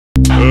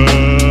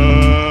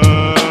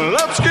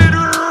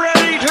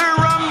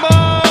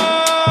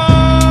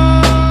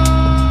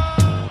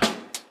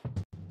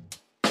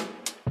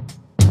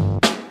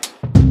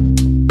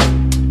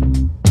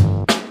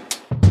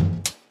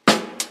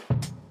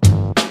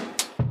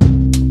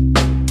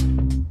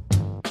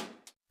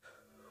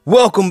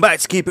Welcome back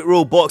to Keep It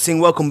Real Boxing.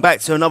 Welcome back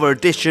to another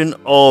edition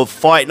of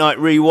Fight Night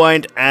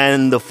Rewind.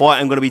 And the fight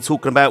I'm going to be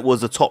talking about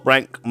was the top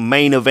rank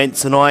main event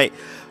tonight.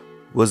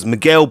 Was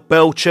Miguel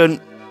Berchelt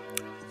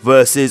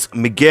versus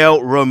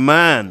Miguel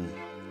Roman.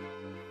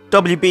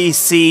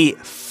 WBC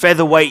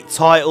Featherweight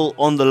title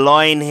on the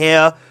line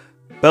here.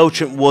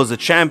 Berchelt was the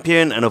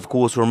champion and of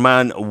course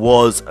Roman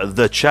was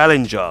the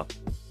challenger.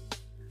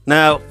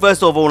 Now,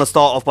 first off, I want to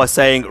start off by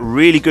saying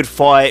really good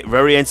fight,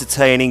 very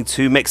entertaining,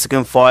 two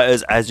Mexican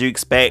fighters as you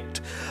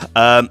expect,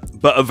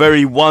 but a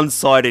very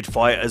one-sided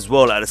fight as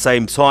well at the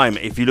same time.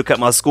 If you look at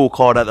my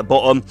scorecard at the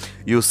bottom,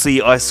 you'll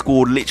see I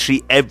scored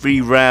literally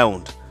every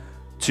round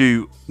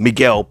to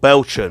Miguel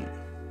Berchelt.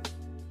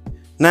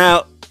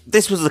 Now,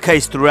 this was the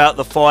case throughout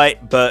the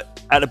fight,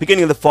 but at the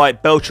beginning of the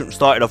fight, Berchelt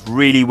started off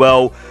really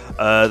well.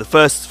 The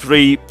first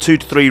 2 to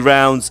 3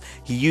 rounds,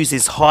 he used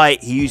his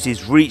height, he used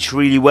his reach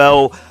really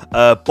well,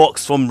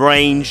 boxed from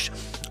range,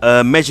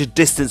 measured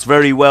distance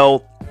very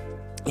well,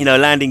 you know,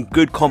 landing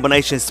good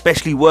combinations,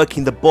 especially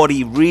working the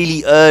body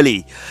really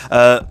early.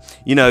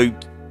 You know,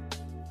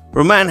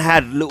 Roman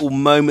had little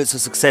moments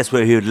of success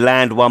where he would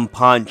land one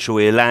punch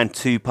or he'd land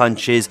 2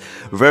 punches,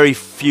 very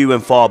few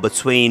and far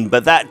between,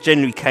 but that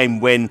generally came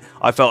when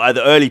I felt at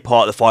the early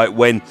part of the fight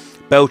when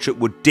Berchelt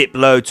would dip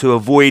low to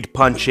avoid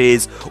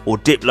punches or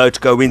dip low to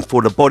go in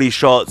for the body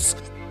shots.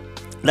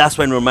 That's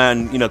when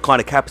Roman, you know, kind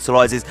of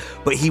capitalizes,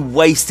 but he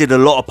wasted a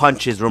lot of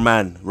punches,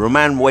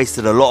 Roman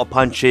wasted a lot of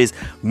punches,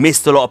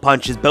 missed a lot of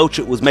punches.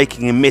 Berchelt was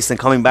making him miss and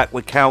coming back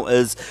with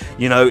counters.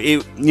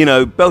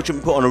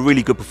 Berchelt put on a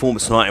really good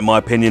performance tonight in my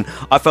opinion.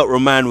 I felt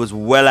Roman was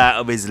well out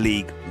of his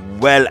league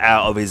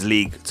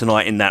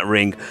tonight in that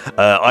ring.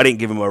 I didn't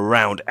give him a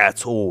round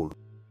at all.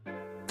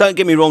 Don't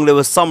get me wrong, there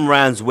were some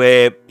rounds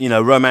where, you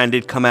know, Roman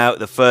did come out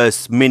the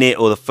first minute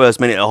or the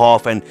first minute and a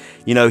half and,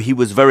 you know, he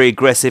was very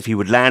aggressive, he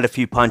would land a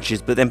few punches,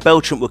 but then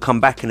Berchelt would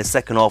come back in the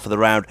second half of the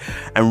round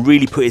and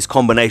really put his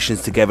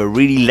combinations together,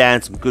 really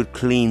land some good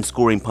clean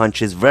scoring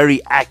punches,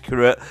 very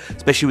accurate,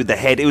 especially with the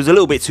head. It was a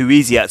little bit too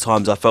easy at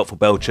times, I felt, for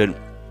Berchelt.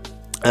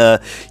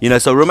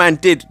 So Roman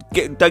did,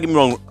 don't get me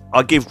wrong,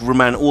 I give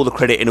Roman all the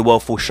credit in the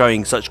world for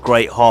showing such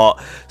great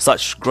heart,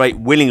 such great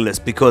willingness,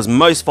 because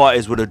most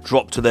fighters would have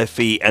dropped to their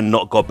feet and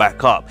not got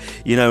back up.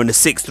 You know, in the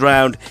 6th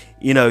round,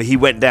 you know, he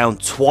went down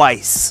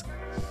twice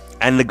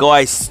and the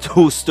guy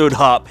still stood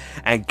up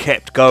and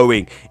kept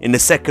going. In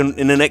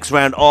the next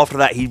round after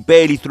that, he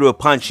barely threw a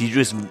punch. He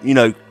just, you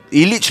know,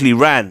 he literally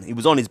ran. He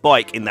was on his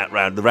bike in that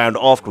round, the round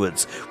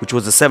afterwards, which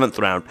was the 7th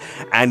round,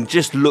 and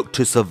just looked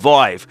to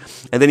survive.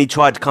 And then he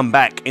tried to come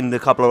back in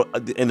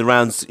the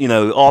rounds, you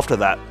know, after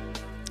that.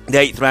 The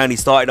 8th round, he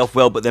started off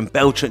well, but then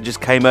Berchelt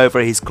just came over,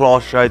 his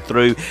class showed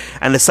through,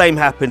 and the same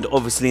happened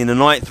obviously in the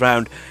 9th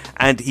round,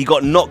 and he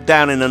got knocked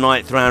down in the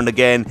 9th round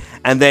again,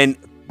 and then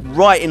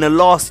right in the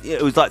last,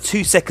 it was like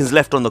 2 seconds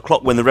left on the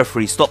clock when the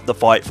referee stopped the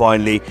fight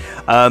finally,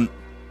 but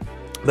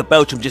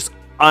Berchelt just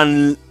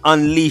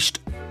unleashed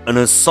an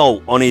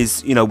assault on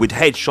his, you know, with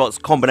headshots,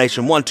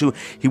 combination 1-2.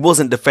 He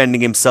wasn't defending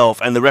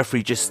himself and the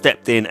referee just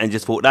stepped in and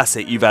just thought, that's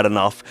it, you've had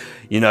enough,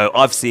 you know,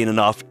 I've seen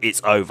enough,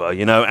 it's over,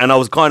 you know. And I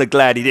was kind of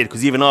glad he did,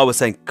 because even I was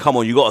saying, come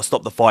on, you got to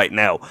stop the fight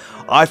now.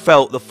 I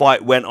felt the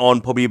fight went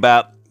on probably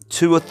about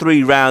 2 or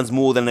 3 rounds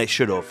more than it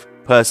should have,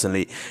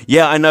 personally.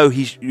 Yeah, I know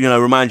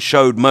Roman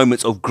showed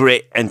moments of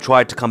grit and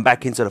tried to come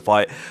back into the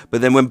fight, but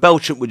then when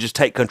Berchelt would just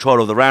take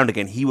control of the round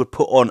again, he would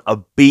put on a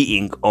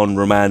beating on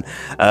Roman,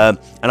 and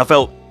I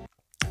felt,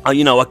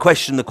 you know, I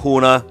questioned the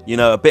corner, you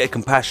know, a bit of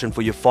compassion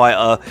for your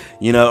fighter,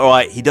 you know, all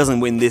right, he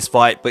doesn't win this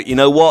fight, but you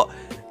know what,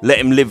 let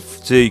him live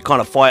to kind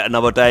of fight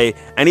another day.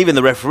 And even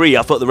the referee,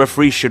 I thought the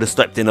referee should have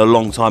stepped in a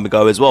long time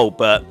ago as well,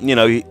 but you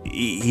know,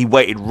 he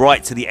waited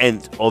right to the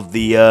end of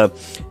the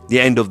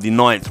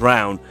 9th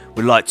round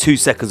with like 2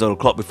 seconds on the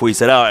clock before he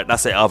said, all right,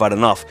 that's it, I've had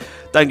enough.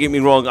 Don't get me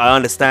wrong, I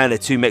understand they're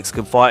 2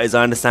 Mexican fighters,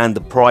 I understand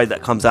the pride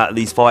that comes out of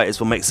these fighters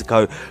from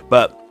Mexico,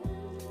 but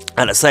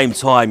at the same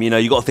time, you know,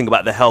 you got to think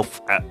about the health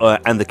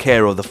and the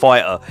care of the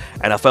fighter,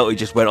 and I felt he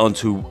just went on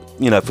to,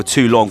 you know, for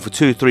too long, for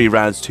 2-3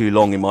 rounds too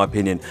long in my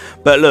opinion.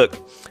 But look,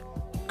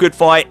 good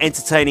fight,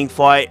 entertaining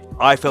fight.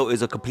 I felt it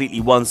was a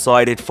completely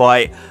one-sided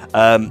fight.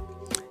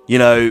 You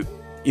know,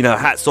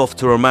 hats off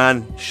to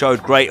Roman,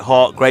 showed great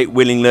heart, great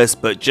willingness,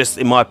 but just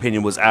in my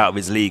opinion was out of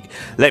his league.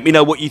 Let me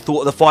know what you thought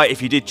of the fight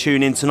if you did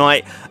tune in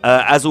tonight.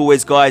 As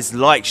always guys,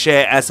 like,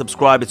 share and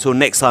subscribe. Until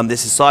next time,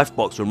 this is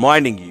Cypherbox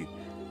reminding you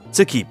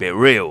to keep it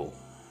real.